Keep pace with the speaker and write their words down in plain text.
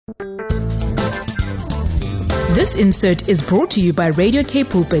This insert is brought to you by Radio K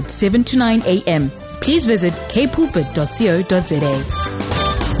Pulpit 7 to 9 a.m. Please visit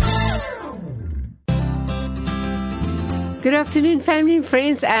kpulpit.co.za. Good afternoon, family and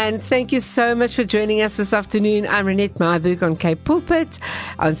friends, and thank you so much for joining us this afternoon. I'm Renette Marburg on K Pulpit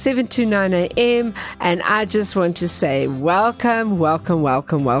on 7 to 9 a.m. And I just want to say welcome,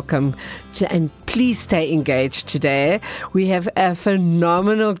 and please stay engaged today. We have a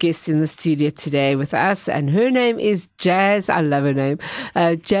phenomenal guest in the studio today with us, and her name is Jazz. I love her name,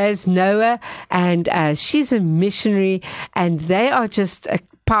 Jazz Noah, and she's a missionary, and they are just a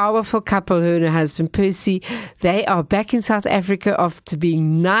powerful couple, her and her husband Percy. They are back in South Africa after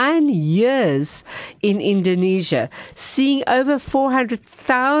being 9 years in Indonesia, seeing over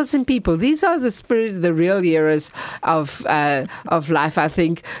 400,000 people. These are the real heroes of life, I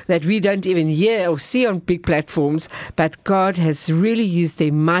think, that we don't even hear or see on big platforms, but God has really used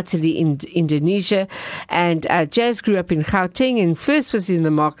them mightily in Indonesia. And Jazz grew up in Gauteng and first was in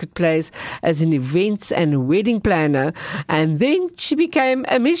the marketplace as an events and wedding planner, and then she became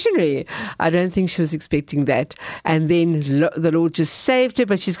a missionary. I don't think she was expecting that. And then the Lord just saved her,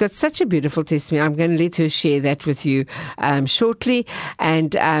 but she's got such a beautiful testimony. I'm going to let her share that with you shortly.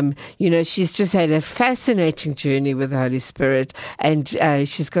 And, she's just had a fascinating journey with the Holy Spirit, and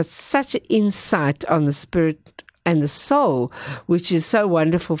she's got such insight on the Spirit and the soul, which is so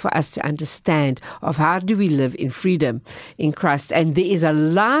wonderful for us to understand of how do we live in freedom in Christ. And there is a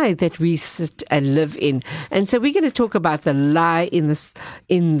lie that we sit and live in. And so we're going to talk about the lie in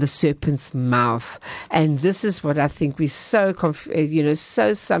the serpent's mouth. And this is what I think we so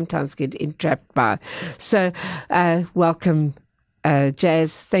sometimes get entrapped by. So welcome,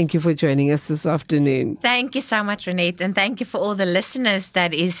 Jazz, thank you for joining us this afternoon. Thank you so much, Renette, and thank you for all the listeners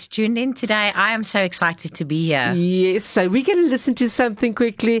that is tuned in today. I am so excited to be here. Yes, so we're going to listen to something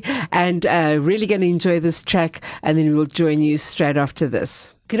quickly and really going to enjoy this track, and then we'll join you straight after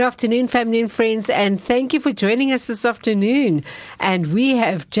this. Good afternoon, family and friends, and thank you for joining us this afternoon. And we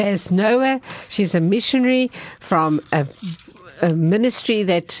have Jazz Noah. She's a missionary from a ministry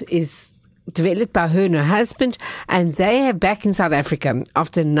that is developed by her and her husband, and they are back in South Africa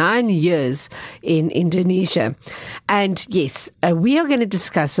after 9 years in Indonesia. And yes, we are going to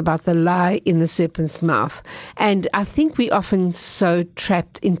discuss about the lie in the serpent's mouth. And I think we often so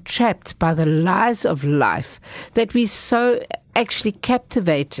entrapped by the lies of life that we so actually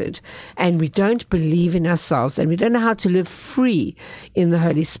captivated, and we don't believe in ourselves, and we don't know how to live free in the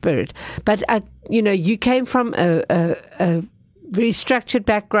Holy Spirit. But you came from a very structured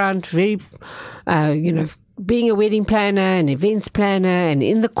background, very, being a wedding planner, an events planner, and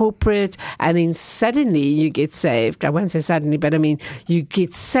in the corporate, and then suddenly you get saved. I won't say suddenly, but I mean, you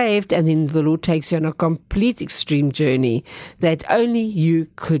get saved, and then the Lord takes you on a complete extreme journey that only you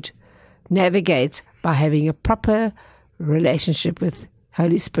could navigate by having a proper relationship with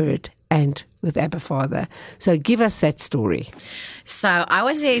Holy Spirit and with Abba Father. So give us that story. So I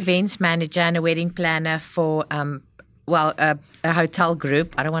was an events manager and a wedding planner for a hotel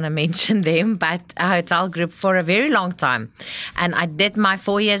group. I don't want to mention them, but a hotel group for a very long time. And I did my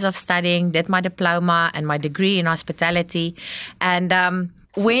 4 years of studying, did my diploma and my degree in hospitality. And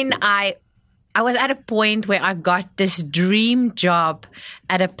when I was at a point where I got this dream job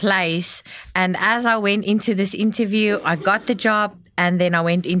at a place. And as I went into this interview, I got the job. And then I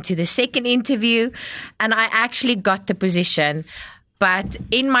went into the second interview and I actually got the position. But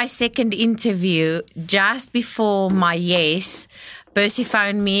in my second interview, just before my yes, Percy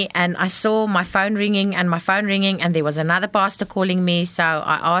phoned me and I saw my phone ringing and there was another pastor calling me. So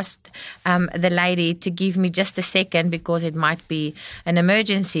I asked the lady to give me just a second because it might be an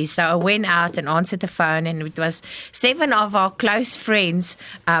emergency. So I went out and answered the phone, and it was 7 of our close friends,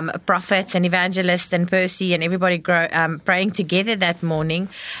 prophets and evangelists and Percy and everybody praying together that morning.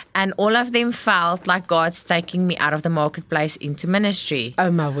 And all of them felt like God's taking me out of the marketplace into ministry.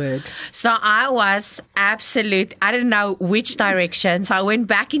 Oh, my word. So I was I don't know which direction. So I went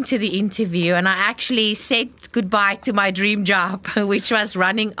back into the interview and I actually said goodbye to my dream job, which was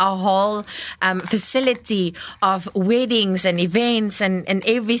running a whole facility of weddings and events and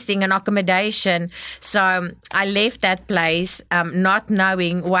everything and accommodation. So I left that place not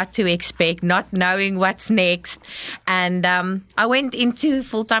knowing what to expect, not knowing what's next. And I went into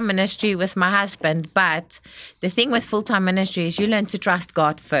full-time ministry with my husband. But the thing with full-time ministry is you learn to trust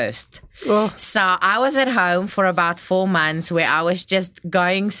God first. Oh. So I was at home for about 4 months where I was just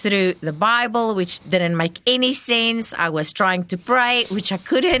going through the Bible, which didn't make any sense. I was trying to pray, which I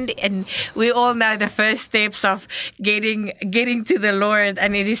couldn't. And we all know the first steps of getting to the Lord,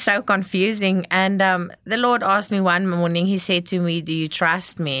 and it is so confusing. And the Lord asked me one morning, he said to me, do you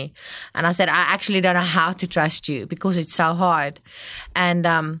trust me? And I said, I actually don't know how to trust you because it's so hard.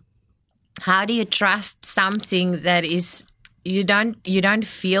 And how do you trust something that is you don't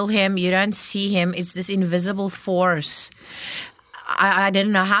feel him, you don't see him? It's this invisible force. I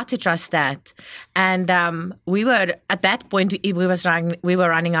didn't know how to trust that. And we were, at that point, we were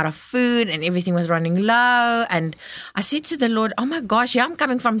running out of food and everything was running low. And I said to the Lord, oh my gosh, I'm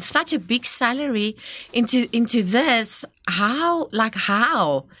coming from such a big salary into this. How?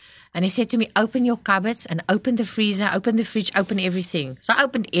 And he said to me, open your cupboards and open the freezer, open the fridge, open everything. So I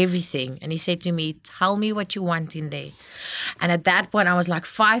opened everything. And he said to me, tell me what you want in there. And at that point, I was like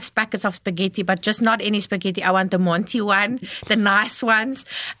 5 packets of spaghetti, but just not any spaghetti. I want the Monty one, the nice ones.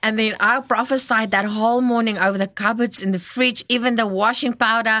 And then I prophesied that whole morning over the cupboards in the fridge, even the washing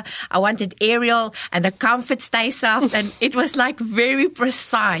powder. I wanted Ariel and the Comfort Stay Soft. And it was like very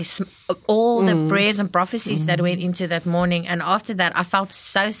precise, all the prayers and prophecies that went into that morning. And after that, I felt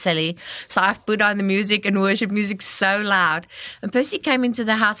so silly. So I've put on the music and worship music so loud. And Percy came into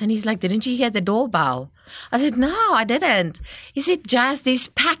the house and he's like, didn't you hear the doorbell? I said, no, I didn't. He said, Jazz, there's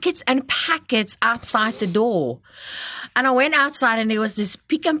packets and packets outside the door. And I went outside and there was this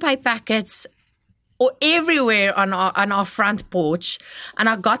Pick and Pay packets everywhere on our front porch, and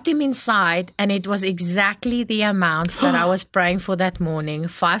I got them inside, and it was exactly the amounts that I was praying for that morning.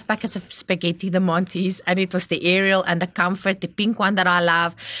 5 packets of spaghetti, the Monty's, and it was the Ariel and the Comfort, the pink one that I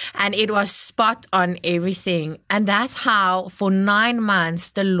love, and it was spot on everything. And that's how for 9 months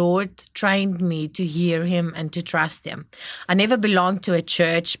the Lord trained me to hear him and to trust him. I never belonged to a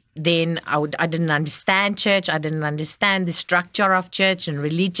church. Then I didn't understand church. I didn't understand the structure of church and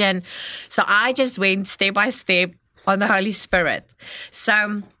religion. So I just went step by step on the Holy Spirit.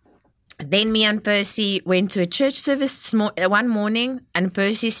 So then me and Percy went to a church service one morning, and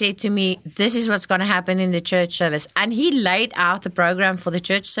Percy said to me, this is what's going to happen in the church service. And he laid out the program for the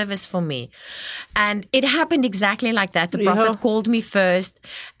church service for me. And it happened exactly like that. The prophet called me first,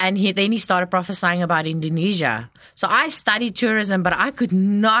 and then he started prophesying about Indonesia. So I studied tourism, but I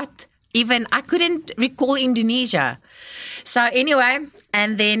couldn't recall Indonesia. So anyway,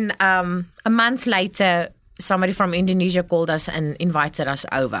 and then a month later, somebody from Indonesia called us and invited us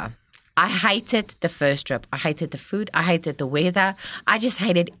over. I hated the first trip. I hated the food. I hated the weather. I just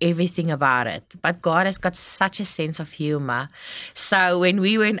hated everything about it. But God has got such a sense of humor. So when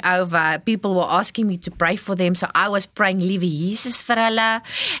we went over, people were asking me to pray for them. So I was praying, Liewe Jesus vir hulle.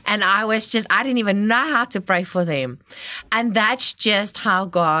 And I didn't even know how to pray for them. And that's just how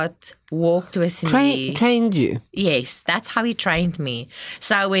God walked with me. Trained you? Yes, that's how he trained me.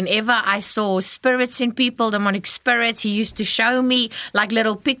 So whenever I saw spirits in people, demonic spirits, he used to show me like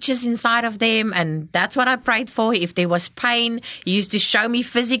little pictures inside of them, and that's what I prayed for. If there was pain, he used to show me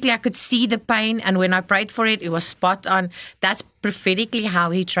physically. I could see the pain, and when I prayed for it, it was spot on. That's prophetically how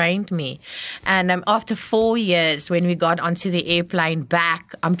he trained me. And after 4 years, when we got onto the airplane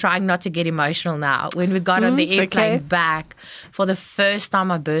back, I'm trying not to get emotional now. When we got on the airplane back, for the first time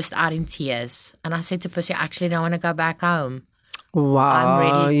I burst out in tears. And I said to Percy, I actually don't want to go back home.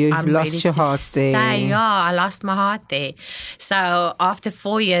 Wow, you've lost your heart there. Yeah, I lost my heart there. So after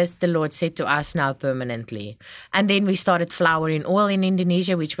 4 years, the Lord said to us, now permanently. And then we started Flour and Oil in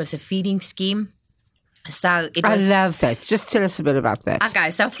Indonesia, which was a feeding scheme. So I love that. Just tell us a bit about that. Okay,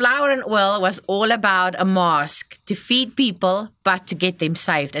 so Flour and Oil was all about a mosque to feed people, but to get them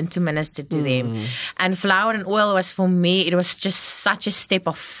saved and to minister to them. And Flour and Oil was, for me, it was just such a step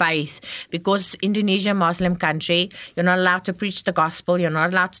of faith, because Indonesia, Muslim country, you're not allowed to preach the gospel. You're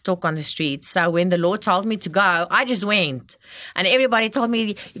not allowed to talk on the streets. So when the Lord told me to go, I just went. And everybody told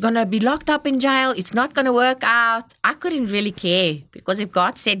me, you're going to be locked up in jail. It's not going to work out. I couldn't really care, because if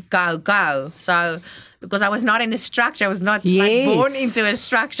God said go, go. So because I was not in a structure. I was not born into a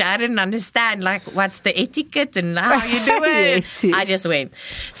structure. I didn't understand what's the etiquette and how you do it. Yes. I just went.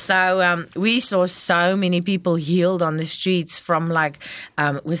 So we saw so many people healed on the streets from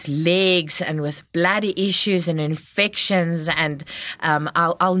with legs and with bloody issues and infections. And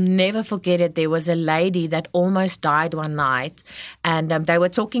I'll never forget it. There was a lady that almost died one night, and they were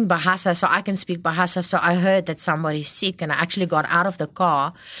talking Bahasa, so I can speak Bahasa. So I heard that somebody's sick, and I actually got out of the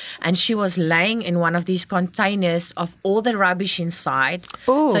car, and she was laying in one of these containers of all the rubbish inside.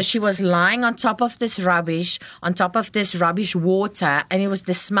 Oh. So she was lying on top of this rubbish water, and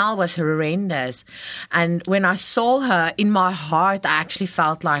the smell was horrendous. And when I saw her, in my heart, I actually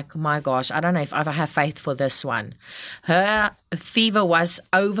felt like, my gosh, I don't know if I have faith for this one. Her fever was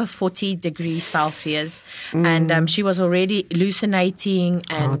over 40 degrees Celsius, and she was already hallucinating.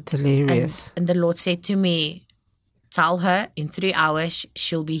 And, delirious. And the Lord said to me, tell her in 3 hours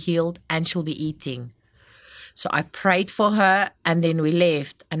she'll be healed and she'll be eating. So I prayed for her, and then we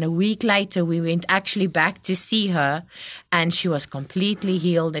left. And a week later, we went actually back to see her, and she was completely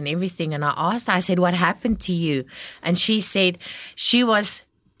healed and everything. And I asked her, I said, what happened to you? And she said she was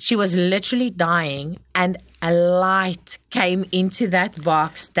literally dying, and a light came into that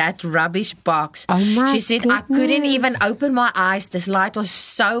box, that rubbish box. Oh my She said, goodness. I couldn't even open my eyes. This light was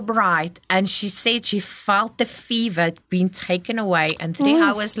so bright. And she said she felt the fever being taken away. And 3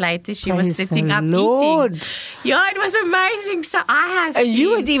 hours later, she was Praise sitting the up Lord. eating. Yeah, it was amazing. So I have And seen...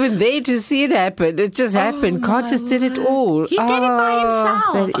 you weren't even there to see it happen. It just happened. God just did it all. He did it by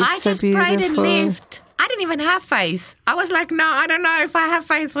himself. That is I so just prayed and beautiful. left. I didn't even have faith. I was like, no, I don't know if I have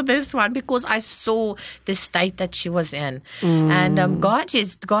faith for this one, because I saw the state that she was in. And God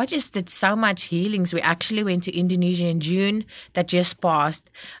just did so much healings. We actually went to Indonesia in June that just passed.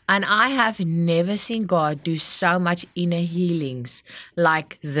 And I have never seen God do so much inner healings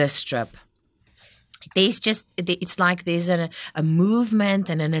like this trip. It's like there's a movement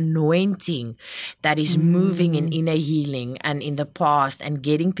and an anointing that is moving in inner healing and in the past and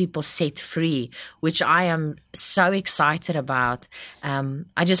getting people set free, which I am so excited about.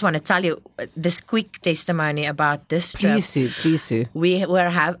 I just want to tell you this quick testimony about this trip. Please do. We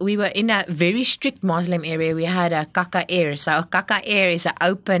were in a very strict Muslim area. We had a Kaka Air. So a Kaka Air is an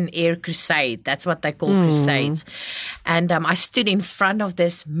open air crusade. That's what they call crusades. And I stood in front of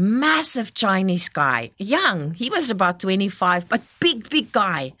this massive Chinese guy, young. He was about 25, but big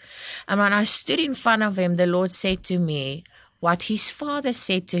guy. And when I stood in front of him, the Lord said to me, what his father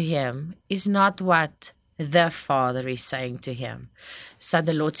said to him is not what the father is saying to him. So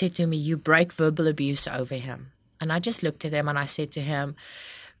the Lord said to me, you break verbal abuse over him. And I just looked at him and I said to him,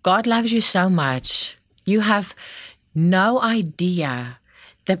 God loves you so much. You have no idea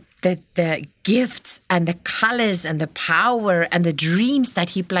the gifts and the colors and the power and the dreams that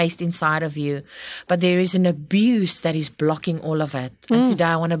he placed inside of you. But there is an abuse that is blocking all of it. And today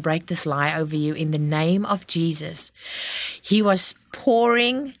I want to break this lie over you in the name of Jesus. He was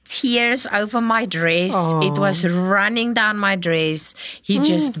pouring tears over my dress. It was running down my dress. He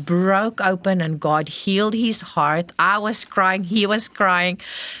just broke open and God healed his heart. I was crying. He was crying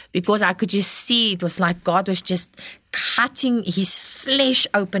because I could just see it was like God was just cutting his flesh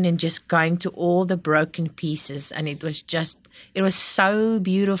open and just going to all the broken pieces. And it was so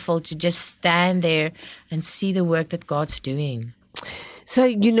beautiful to just stand there and see the work that God's doing. So,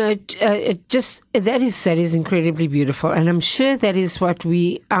 that is incredibly beautiful. And I'm sure that is what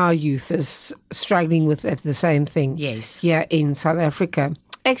our youth is struggling with at the same thing. Yes. Here in South Africa.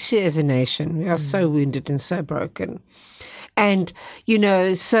 Actually, as a nation, we are so wounded and so broken. And,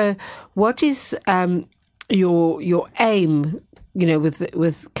 so what is your aim,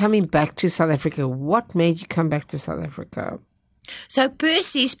 with coming back to South Africa? What made you come back to South Africa? So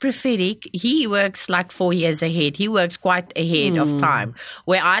Percy's prophetic, he works like 4 years ahead. He works quite ahead of time,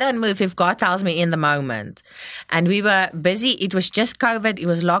 where I don't move if God tells me in the moment. And we were busy. It was just COVID. It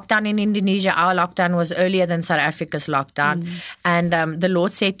was lockdown in Indonesia. Our lockdown was earlier than South Africa's lockdown. And the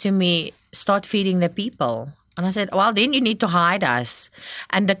Lord said to me, start feeding the people. And I said, well, then you need to hide us.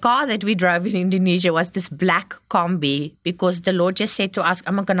 And the car that we drove in Indonesia was this black Kombi, because the Lord just said to us,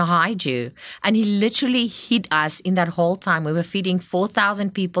 I'm not going to hide you. And he literally hid us in that whole time. We were feeding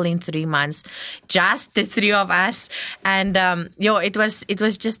 4,000 people in 3 months, just the three of us. And, it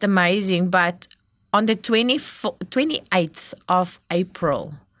was just amazing. But on the 28th of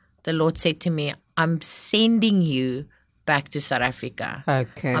April, the Lord said to me, I'm sending you back to South Africa.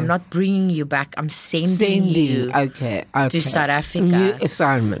 Okay. I'm not bringing you back. I'm sending you to South Africa. New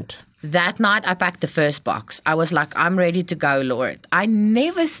assignment. That night, I packed the first box. I was like, I'm ready to go, Lord. I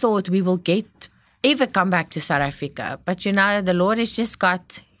never thought we will ever come back to South Africa. But, the Lord has just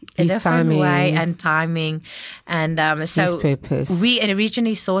got a different way and timing. And so His purpose. We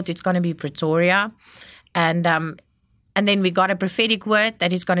originally thought it's going to be Pretoria. And And then we got a prophetic word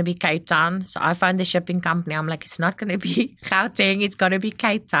that it's going to be Cape Town. So I found the shipping company. I'm like, it's not going to be Gauteng. It's going to be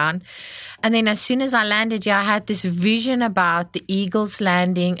Cape Town. And then as soon as I landed here, I had this vision about the eagles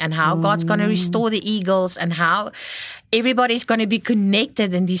landing and how God's going to restore the eagles and how everybody's going to be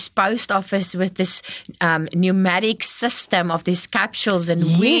connected in this post office with this pneumatic system of these capsules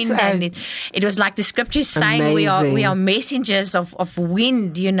and wind. And it was like the scripture saying we are messengers of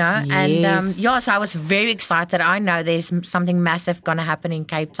wind, you know. And so I was very excited. I know there's something massive going to happen in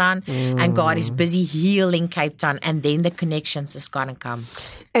Cape Town and God is busy healing Cape Town, and then the connections is going to come.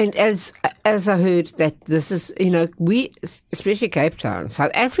 And as I heard that this is, you know, we, especially Cape Town,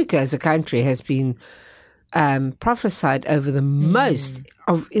 South Africa as a country has been prophesied over the most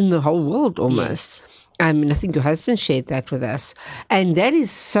in the whole world almost. Yes. And I think your husband shared that with us. And that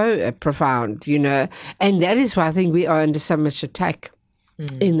is so profound, you know. And that is why I think we are under so much attack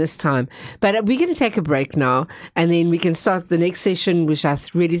in this time. But we're going to take a break now, and then we can start the next session, which I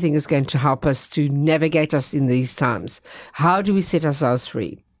really think is going to help us to navigate us in these times. How do we set ourselves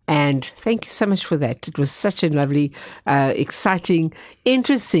free? And thank you so much for that. It was such a lovely, exciting,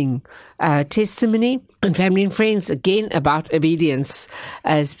 interesting testimony. And family and friends, again, about obedience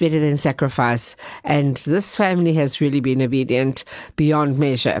is better than sacrifice. And this family has really been obedient beyond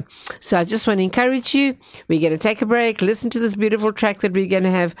measure. So I just want to encourage you. We're going to take a break, listen to this beautiful track that we're going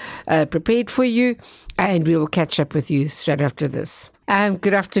to have prepared for you, and we will catch up with you straight after this.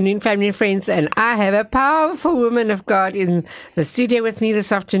 Good afternoon, family and friends, and I have a powerful woman of God in the studio with me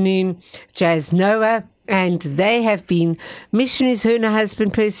this afternoon, Jazz Noah, and they have been missionaries. Her and her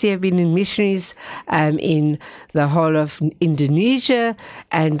husband Percy have been in missionaries in the whole of Indonesia,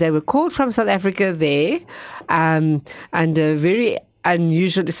 and they were called from South Africa there under very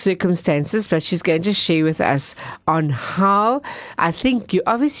unusual circumstances, but she's going to share with us on how, I think you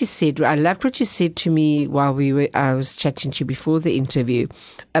obviously said, I loved what you said to me while I was chatting to you before the interview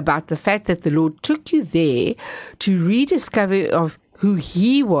about the fact that the Lord took you there to rediscover of who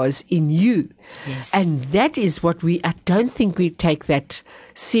He was in you. Yes. And that is what I don't think we take that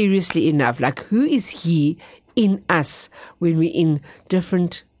seriously enough. Like, who is He in us when we're in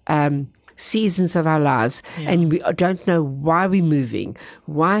different seasons of our lives, and we don't know why we're moving,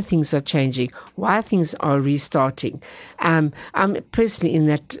 why things are changing, why things are restarting. I'm personally in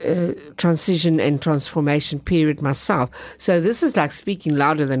that transition and transformation period myself. So this is like speaking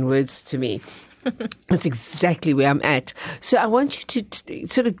louder than words to me. That's exactly where I'm at. So I want you to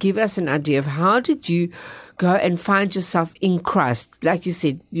sort of give us an idea of how did you go and find yourself in Christ? Like you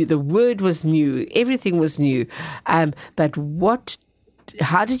said, the word was new, everything was new. But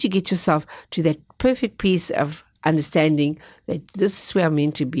how did you get yourself to that perfect piece of understanding that this is where I'm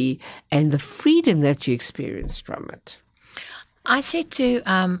meant to be and the freedom that you experienced from it? I said to,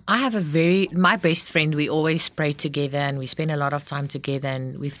 I have my best friend, we always pray together and we spend a lot of time together,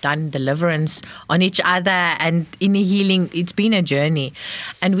 and we've done deliverance on each other and in healing. It's been a journey.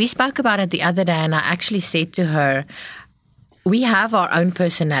 And we spoke about it the other day, and I actually said to her, we have our own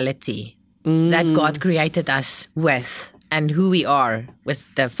personality that God created us with, and who we are, with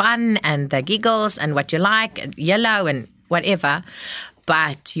the fun and the giggles and what you like, and yellow and whatever.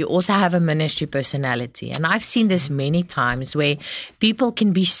 But you also have a ministry personality. And I've seen this many times where people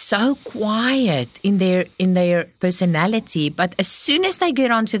can be so quiet in their personality, but as soon as they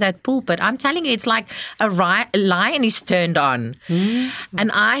get onto that pulpit, I'm telling you, it's like a lion is turned on.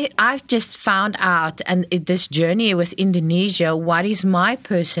 And I've just found out, and this journey with Indonesia, what is my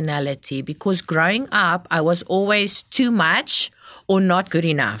personality? Because growing up, I was always too much or not good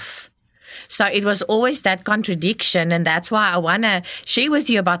enough. So it was always that contradiction, and that's why I want to share with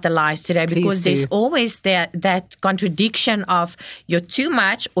you about the lies today, because there's always that contradiction of you're too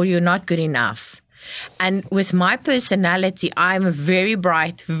much or you're not good enough. And with my personality, I'm very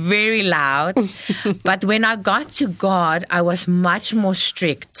bright, very loud, but when I got to God, I was much more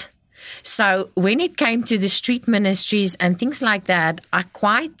strict. So when it came to the street ministries and things like that, I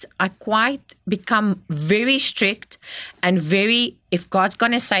quite become very strict and very, if God's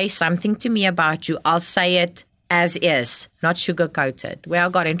going to say something to me about you, I'll say it as is, not sugar-coated, where I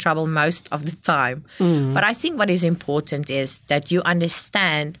got in trouble most of the time. But I think what is important is that you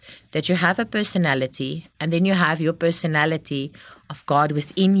understand that you have a personality, and then you have your personality of God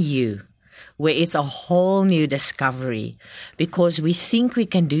within you, where it's a whole new discovery, because we think we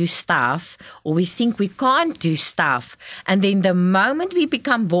can do stuff or we think we can't do stuff. And then the moment we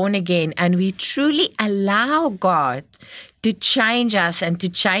become born again and we truly allow God to change us and to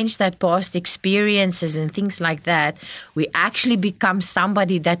change that past experiences and things like that, we actually become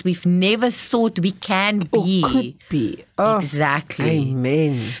somebody that we've never thought we can be. Or could be. Oh, exactly.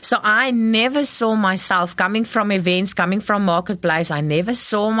 Amen. So I never saw myself coming from events, coming from marketplace. I never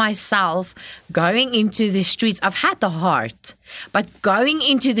saw myself going into the streets. I've had the heart, but going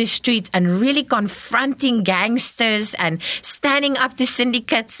into the streets and really confronting gangsters and standing up to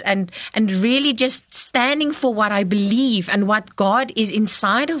syndicates and really just standing for what I believe and what God is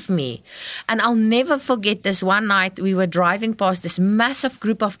inside of me. And I'll never forget this one night we were driving past this massive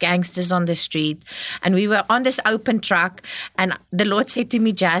group of gangsters on the street, and we were on this open truck, and the Lord said to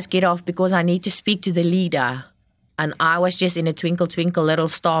me, Jazz, get off because I need to speak to the leader. And I was just in a twinkle, twinkle, little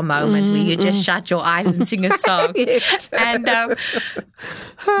star moment where you just shut your eyes and sing a song. Yes. And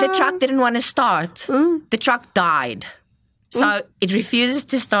the truck didn't want to start. The truck died. So it refuses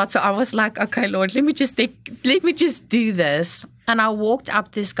to start. So I was like, okay, Lord, let me just do this. And I walked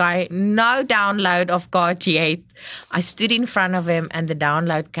up this guy, no download of God yet. I stood in front of him and the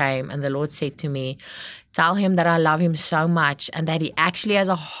download came, and the Lord said to me, tell him that I love him so much and that he actually has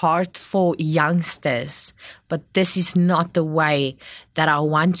a heart for youngsters. But this is not the way that I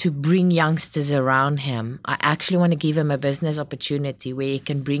want to bring youngsters around him. I actually want to give him a business opportunity where he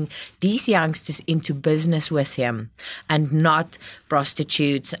can bring these youngsters into business with him and not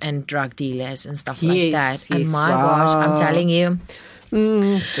prostitutes and drug dealers and stuff like that. And my gosh, I'm telling you,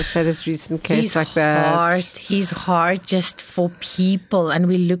 just had his recent case like that. His heart just for people. And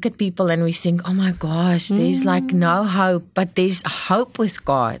we look at people and we think, oh my gosh, there's like no hope, but there's hope with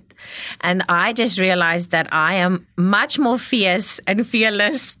God. And I just realized that I am much more fierce and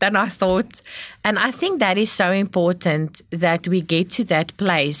fearless than I thought. And I think that is so important that we get to that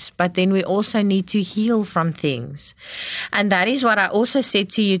place, but then we also need to heal from things. And that is what I also said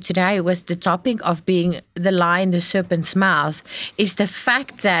to you today with the topic of being the lion, the serpent's mouth, is the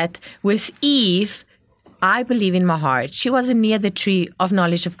fact that with Eve, I believe in my heart, she wasn't near the tree of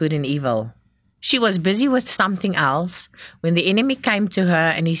knowledge of good and evil. She was busy with something else. When the enemy came to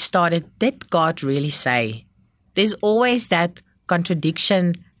her and he started, did God really say? There's always that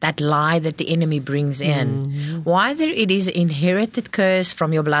contradiction, that lie that the enemy brings in. Whether it is inherited curse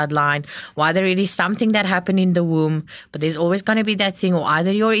from your bloodline, whether it is something that happened in the womb, but there's always going to be that thing, or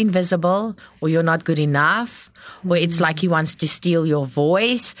either you're invisible, or you're not good enough, or it's like he wants to steal your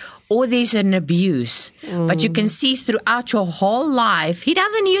voice, or there's an abuse. But you can see throughout your whole life, he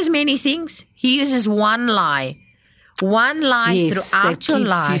doesn't use many things. He uses one lie. One lie throughout your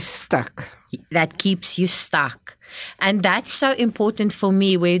life. That keeps you stuck. And that's so important for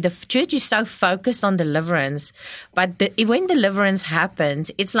me, where the church is so focused on deliverance. But when deliverance happens,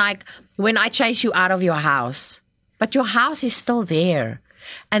 it's like when I chase you out of your house, but your house is still there.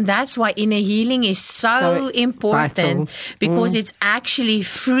 And that's why inner healing is so important, because it's actually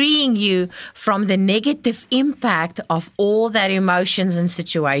freeing you from the negative impact of all that emotions and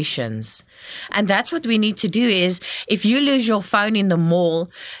situations. And that's what we need to do is, if you lose your phone in the mall,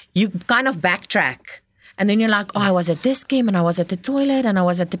 you kind of backtrack. And then you're like, oh, I was at this game and I was at the toilet and I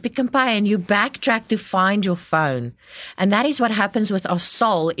was at the Pick and Pay, and you backtrack to find your phone. And that is what happens with our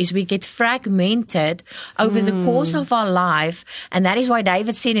soul, is we get fragmented over the course of our life. And that is why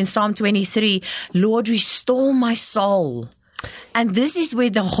David said in Psalm 23, Lord, restore my soul. And this is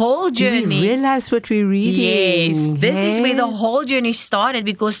where the whole journey... We realize what we're reading. Yes, this is where the whole journey started,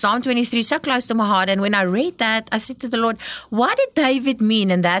 because Psalm 23 is so close to my heart. And when I read that, I said to the Lord, what did David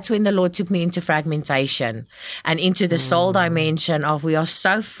mean? And that's when the Lord took me into fragmentation and into the soul dimension of, we are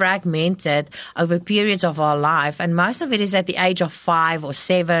so fragmented over periods of our life. And most of it is at the age of 5 or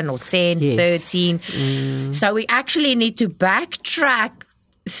 7 or 10, 13. So we actually need to backtrack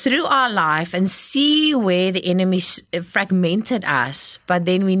through our life and see where the enemy fragmented us, but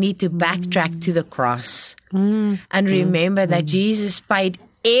then we need to backtrack to the cross and remember that Jesus paid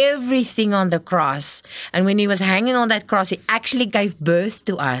everything on the cross, and when he was hanging on that cross, he actually gave birth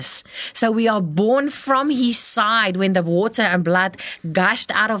to us. So we are born from his side. When the water and blood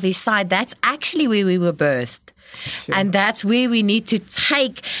gushed out of his side, that's actually where we were birthed. Sure. And that's where we need to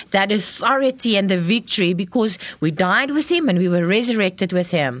take that authority and the victory, because we died with him and we were resurrected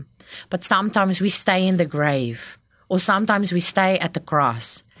with him. But sometimes we stay in the grave, or sometimes we stay at the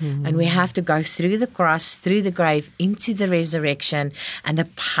cross. And we have to go through the cross, through the grave, into the resurrection and the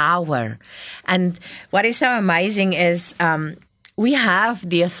power. And what is so amazing is we have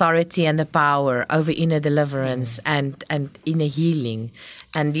the authority and the power over inner deliverance and inner healing.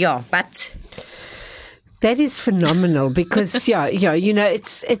 And but... That is phenomenal because,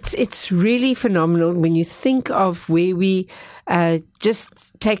 it's really phenomenal when you think of where we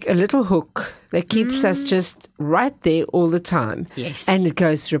just take a little hook that keeps us just right there all the time. Yes. And it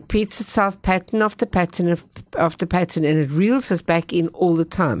repeats itself, pattern after pattern after pattern, and it reels us back in all the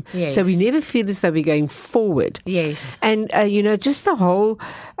time. Yes. So we never feel as though we're going forward. Yes. And, just the whole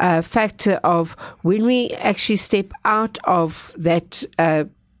factor of when we actually step out of that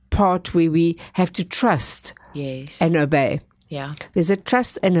part where we have to trust and obey. Yeah. There's a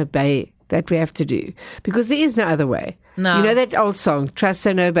trust and obey that we have to do because there is no other way. No. You know that old song, trust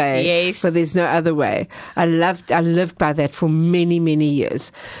and obey. Yes. For there's no other way. I lived by that for many, many years.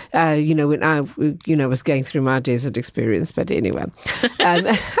 When I, was going through my desert experience. But anyway,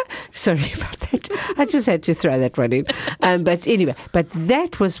 sorry about that. I just had to throw that one in. But anyway,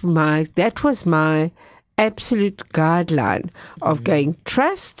 that was my absolute guideline of going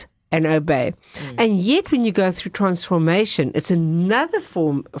trust and obey. And yet when you go through transformation, it's another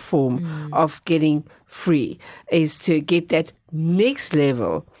form of getting free, is to get that next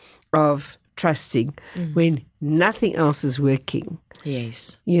level of trusting when nothing else is working.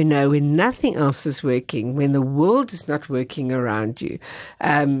 Yes. When nothing else is working, when the world is not working around you,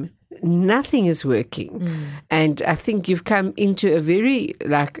 nothing is working. And I think you've come into a very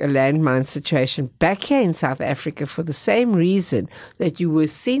like a landmine situation back here in South Africa for the same reason that you were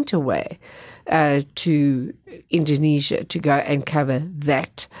sent away to Indonesia to go and cover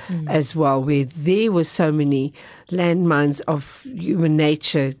that as well, where there were so many landmines of human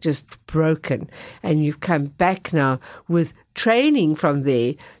nature just broken. And you've come back now with training from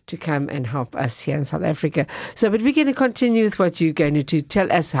there to come and help us here in South Africa. But we're going to continue with what you're going to do. Tell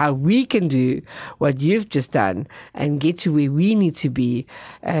us how we can do what you've just done and get to where we need to be,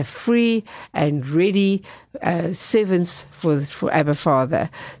 free and ready servants for Abba Father.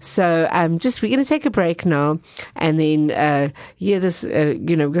 So we're going to take a break now and then hear this,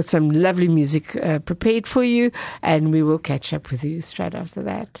 we've got some lovely music prepared for you, and we will catch up with you straight after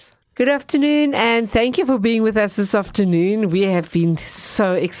that. Good afternoon, and thank you for being with us this afternoon. We have been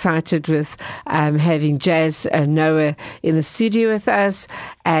so excited with having Jazz Noah in the studio with us,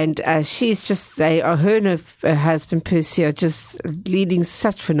 and she's just, her and her husband Percy are just leading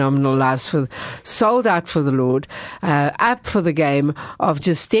such phenomenal lives, sold out for the Lord, up for the game of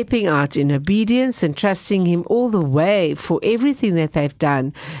just stepping out in obedience and trusting Him all the way for everything that they've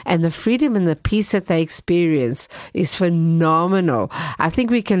done, and the freedom and the peace that they experience is phenomenal. I think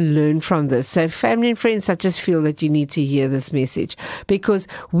we can learn from this. So family and friends, I just feel that you need to hear this message because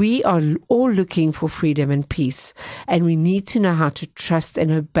we are all looking for freedom and peace, and we need to know how to trust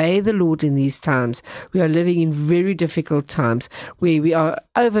and obey the Lord in these times. We are living in very difficult times where we are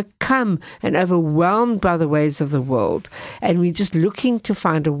overcome and overwhelmed by the ways of the world, and we're just looking to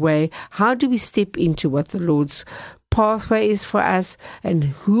find a way. How do we step into what the Lord's pathway is for us, and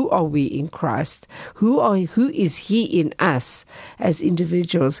who are we in Christ? Who is He in us as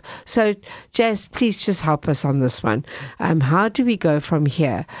individuals? So, Jazz, please just help us on this one. How do we go from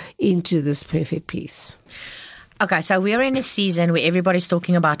here into this perfect peace? Okay, so we're in a season where everybody's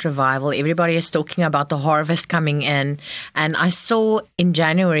talking about revival. Everybody is talking about the harvest coming in. And I saw in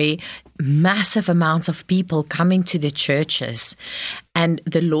January massive amounts of people coming to the churches. And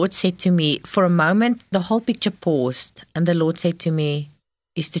the Lord said to me, for a moment, the whole picture paused. And the Lord said to me,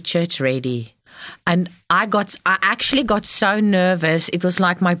 is the church ready? And I actually got so nervous. It was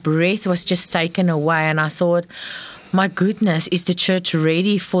like my breath was just taken away. And I thought, my goodness, is the church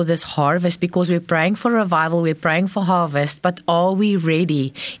ready for this harvest? Because we're praying for revival, we're praying for harvest, but are we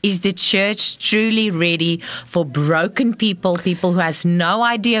ready? Is the church truly ready for broken people who has no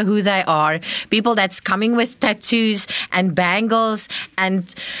idea who they are, people that's coming with tattoos and bangles,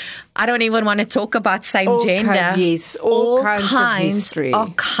 and I don't even want to talk about same gender. All kinds are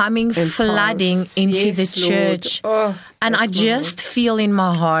coming flooding into the church. And I just feel in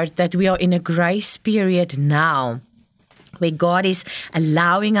my heart that we are in a grace period now, where God is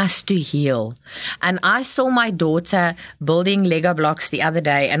allowing us to heal. And I saw my daughter building Lego blocks the other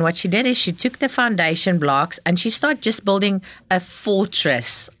day, and what she did is she took the foundation blocks and she started just building a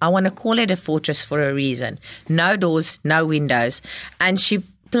fortress. I want to call it a fortress for a reason. No doors, no windows. And she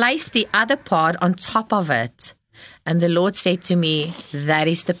placed the other part on top of it. And the Lord said to me, that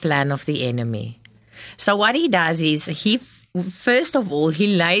is the plan of the enemy. So what he does is first of all,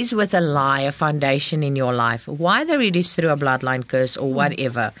 he lays with a lie a foundation in your life, whether it is through a bloodline curse or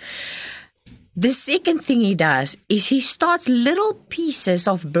whatever. The second thing he does is he starts little pieces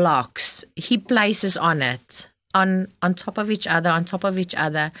of blocks. He places on it, on top of each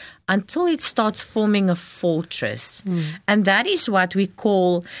other, until it starts forming a fortress. And that is what we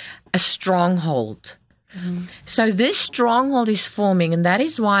call a stronghold. So this stronghold is forming, and that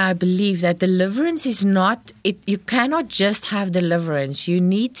is why I believe that deliverance is not, you cannot just have deliverance. You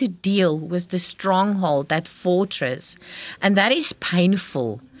need to deal with the stronghold, that fortress, and that is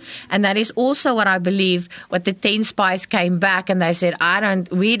painful. And that is also what I believe, what the 10 spies came back and they said,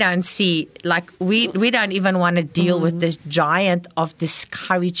 we don't see, like, we don't even want to deal with this giant of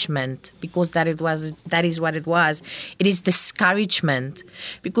discouragement, because that is what it was. It is discouragement.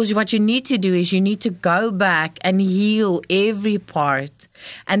 Because what you need to do is you need to go back and heal every part.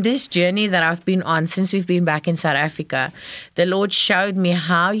 And this journey that I've been on since we've been back in South Africa, the Lord showed me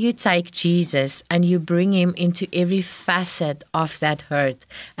how you take Jesus and you bring him into every facet of that hurt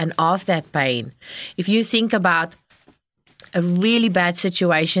and of that pain. If you think about a really bad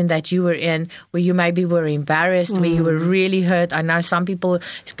situation that you were in, where you maybe were embarrassed, where you were really hurt. I know some people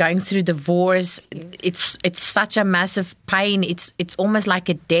is going through divorce. It's such a massive pain. It's almost like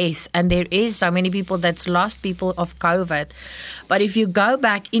a death. And there is so many people that's lost people of COVID. But if you go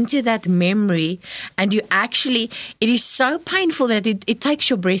back into that memory and you actually, it is so painful that it takes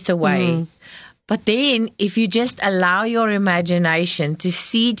your breath away. But then if you just allow your imagination to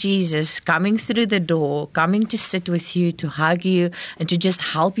see Jesus coming through the door, coming to sit with you, to hug you, and to just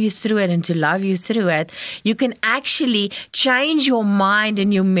help you through it and to love you through it, you can actually change your mind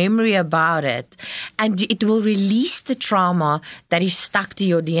and your memory about it. And it will release the trauma that is stuck to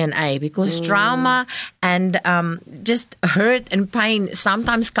your DNA, because trauma and just hurt and pain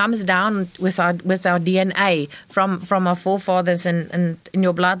sometimes comes down with our DNA from our forefathers and in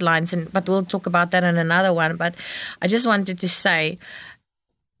your bloodlines. But we'll talk about that in another one. But I just wanted to say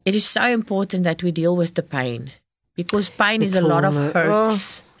it is so important that we deal with the pain, because pain is a lot of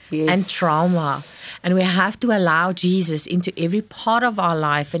hurts and trauma, and we have to allow Jesus into every part of our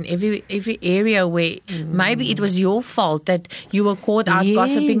life and every area where maybe it was your fault that you were caught out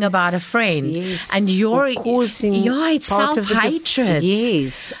gossiping about a friend, and you're causing it's self-hatred.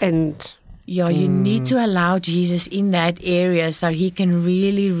 You need to allow Jesus in that area so he can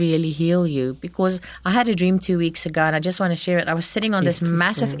really, really heal you. Because I had a dream 2 weeks ago, and I just want to share it. I was sitting on this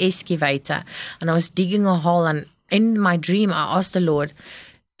massive excavator, and I was digging a hole, and in my dream, I asked the Lord,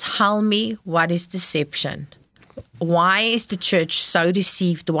 tell me, what is deception? Why is the church so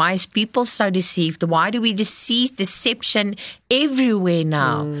deceived? Why is people so deceived? Why do we see deception everywhere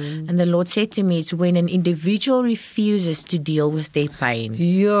now? And the Lord said to me, it's when an individual refuses to deal with their pain.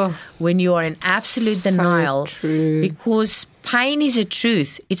 When you are in absolute denial. Because pain is a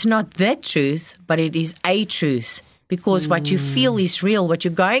truth. It's not the truth, but it is a truth. Because what you feel is real, what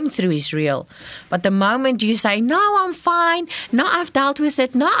you're going through is real. But the moment you say, no, I'm fine, no, I've dealt with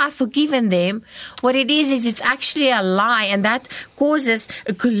it, no, I've forgiven them, what it is it's actually a lie, and that causes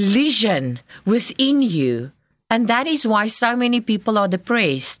a collision within you. And that is why so many people are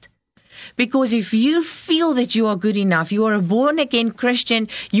depressed. Because if you feel that you are good enough, you are a born-again Christian,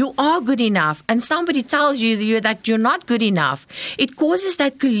 you are good enough, and somebody tells you that you're not good enough, it causes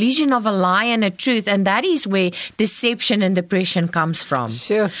that collision of a lie and a truth, and that is where deception and depression comes from.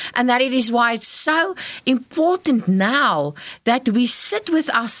 And that it is why it's so important now that we sit with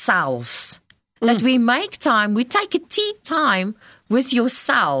ourselves, that we make time, we take a tea time with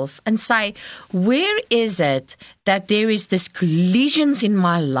yourself and say, where is it that there is this collisions in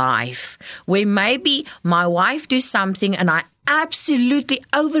my life where maybe my wife do something and I absolutely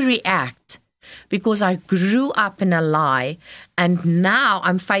overreact because I grew up in a lie, and now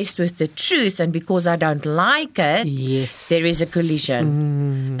I'm faced with the truth, and because I don't like it, there is a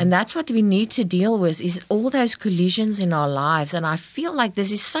collision. And that's what we need to deal with, is all those collisions in our lives. And I feel like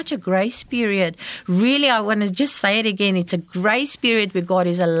this is such a grace period. Really, I want to just say it again. It's a grace period where God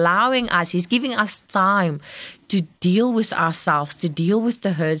is allowing us, he's giving us time to deal with ourselves, to deal with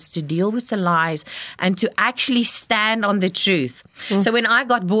the hurts, to deal with the lies, and to actually stand on the truth. So when I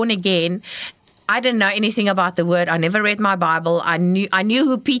got born again, I didn't know anything about the word. I never read my Bible. I knew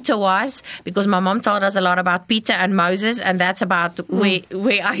who Peter was because my mom told us a lot about Peter and Moses, and that's about where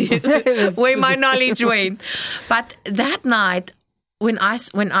my knowledge went. But that night, when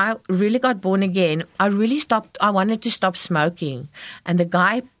I really got born again, I wanted to stop smoking. And the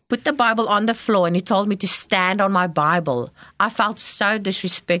guy put the Bible on the floor and he told me to stand on my Bible. I felt so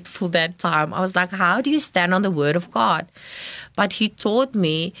disrespectful that time. I was like, how do you stand on the word of God? But he taught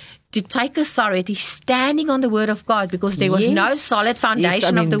me to take authority, standing on the word of God, because there was no solid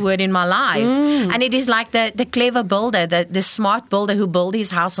foundation of the word in my life. And it is like the clever builder, the smart builder who built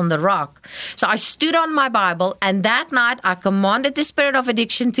his house on the rock. So I stood on my Bible, and that night I commanded the spirit of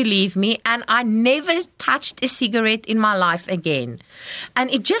addiction to leave me, and I never touched a cigarette in my life again. And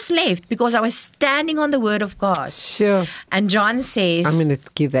it just left because I was standing on the word of God. Sure. And John says, I'm going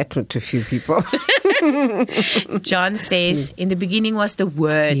to give that one to a few people. John says, in the beginning was the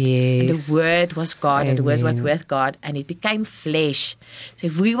Word. Yes. And the Word was God, and the Word was Amen. with God, and it became flesh. So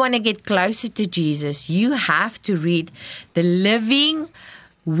if we want to get closer to Jesus, you have to read the living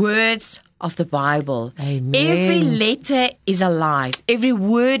words of the Bible. Amen. Every letter is alive. Every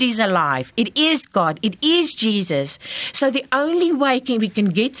word is alive. It is God. It is Jesus. So the only way we can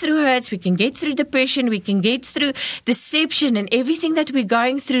get through hurts, we can get through depression, we can get through deception and everything that we're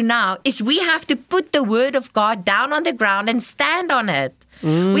going through now is we have to put the word of God down on the ground and stand on it.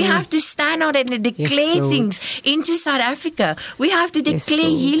 We have to stand on it and declare things into South Africa. We have to declare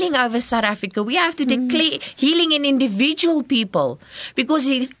healing over South Africa. We have to declare healing in individual people. Because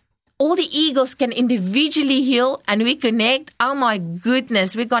if all the eagles can individually heal and we connect, oh my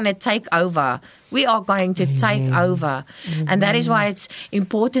goodness, we're going to take over. We are going to take over. And that is why it's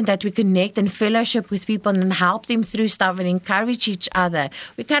important that we connect and fellowship with people and help them through stuff and encourage each other.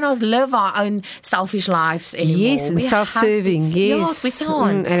 We cannot live our own selfish lives anymore. Yes, and self-serving. Yes. We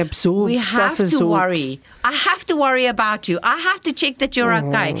can't. And absorbed. We have to worry. I have to worry about you. I have to check that you're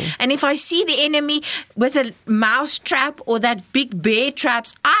okay. And if I see the enemy with a mouse trap or that big bear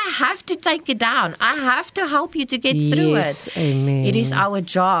traps, I have to take it down. I have to help you to get through it. Amen. It is our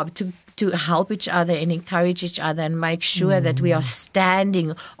job to help each other and encourage each other and make sure that we are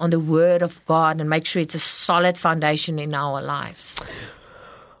standing on the word of God and make sure it's a solid foundation in our lives.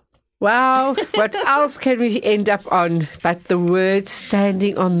 Wow, what else can we end up on but the word,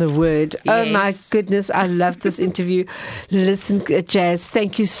 standing on the word? Yes. Oh my goodness, I love this interview. Listen, Jazz,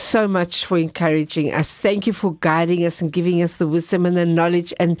 thank you so much for encouraging us. Thank you for guiding us and giving us the wisdom and the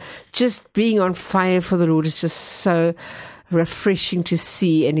knowledge, and just being on fire for the Lord is just so refreshing to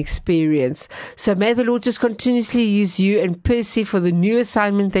see and experience. So may the Lord just continuously use you and Percy for the new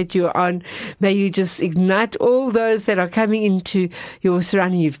assignment that you're on. May you just ignite all those that are coming into your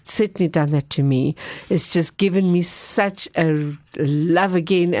surrounding. You've certainly done that to me. It's just given me such a love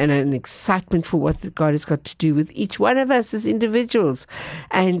again and an excitement for what God has got to do with each one of us as individuals.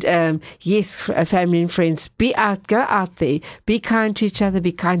 And yes, family and friends, go out there, be kind to each other,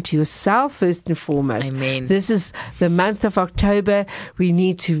 be kind to yourself first and foremost. Amen. This is the month of October. We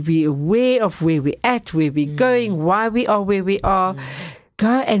need to be aware of where we're at, where we're going, why we are where we are. Go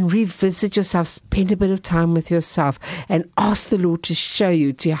and revisit yourself, spend a bit of time with yourself and ask the Lord to show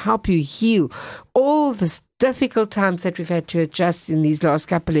you, to help you heal all this difficult times that we've had to adjust in these last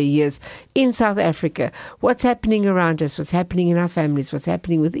couple of years in South Africa. What's happening around us, what's happening in our families, what's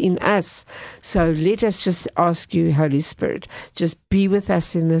happening within us. So let us just ask you, Holy Spirit, just be with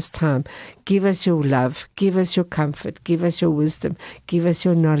us in this time. Give us your love, give us your comfort, give us your wisdom, give us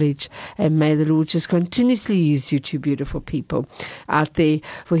your knowledge, and may the Lord just continuously use you, two beautiful people out there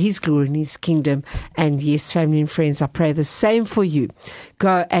for His glory and His kingdom. And yes, family and friends, I pray the same for you.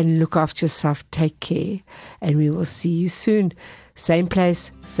 Go and look after yourself, take care, and we will see you soon. Same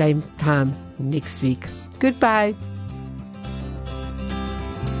place, same time next week. Goodbye.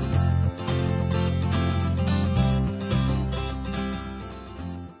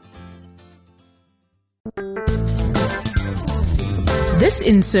 This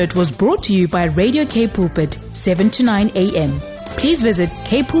insert was brought to you by Radio K Pulpit, 7 to 9 a.m. Please visit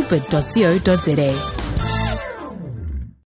kpulpit.co.za.